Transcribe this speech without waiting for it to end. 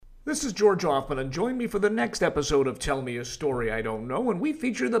This is George Hoffman, and join me for the next episode of Tell Me a Story I Don't Know, and we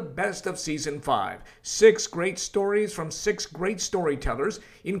feature the best of Season 5. 6 great stories from 6 great storytellers,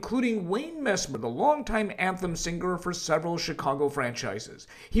 including Wayne Messmer, the longtime anthem singer for several Chicago franchises.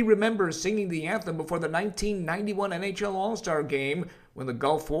 He remembers singing the anthem before the 1991 NHL All-Star Game when the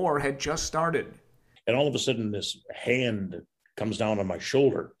Gulf War had just started. And all of a sudden, this hand comes down on my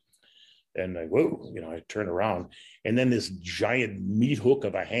shoulder. And I turn around, and then this giant meat hook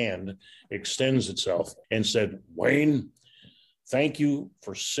of a hand extends itself and said, "Wayne, thank you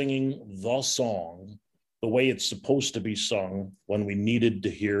for singing the song the way it's supposed to be sung when we needed to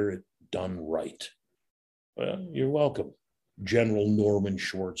hear it done right." Well, you're welcome, General Norman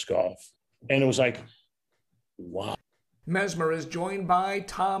Schwarzkopf. And it was like, wow. Messmer is joined by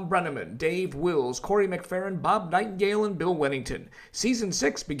Tom Brenneman, Dave Wills, Corey McFerrin, Bob Nightingale, and Bill Wennington. Season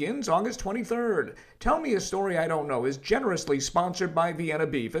 6 begins August 23rd. Tell Me a Story I Don't Know is generously sponsored by Vienna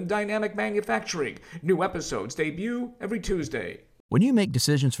Beef and Dynamic Manufacturing. New episodes debut every Tuesday. When you make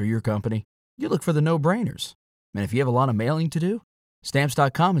decisions for your company, you look for the no-brainers. And if you have a lot of mailing to do,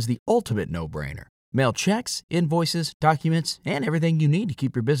 Stamps.com is the ultimate no-brainer. Mail checks, invoices, documents, and everything you need to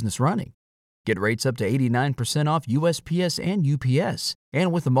keep your business running. Get rates up to 89% off USPS and UPS.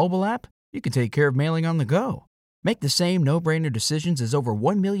 And with the mobile app, you can take care of mailing on the go. Make the same no-brainer decisions as over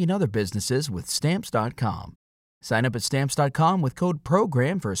 1 million other businesses with Stamps.com. Sign up at Stamps.com with code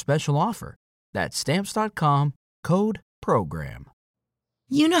PROGRAM for a special offer. That's Stamps.com, code PROGRAM.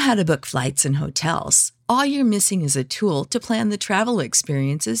 You know how to book flights and hotels. All you're missing is a tool to plan the travel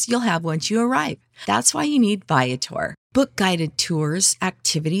experiences you'll have once you arrive. That's why you need Viator. Book guided tours,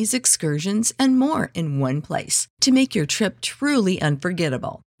 activities, excursions, and more in one place to make your trip truly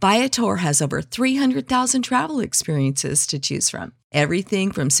unforgettable. Viator has over 300,000 travel experiences to choose from.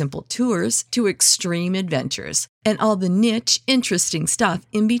 Everything from simple tours to extreme adventures and all the niche, interesting stuff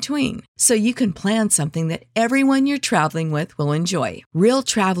in between. So you can plan something that everyone you're traveling with will enjoy. Real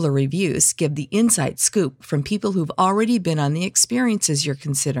traveler reviews give the inside scoop from people who've already been on the experiences you're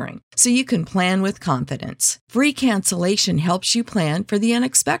considering. So you can plan with confidence. Free cancellation helps you plan for the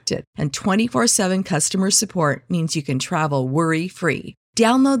unexpected. And 24/7 customer support means you can travel worry-free.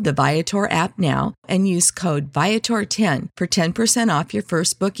 Download the Viator app now and use code Viator10 for 10% off your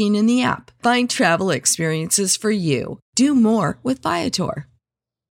first booking in the app. Find travel experiences for you. Do more with Viator.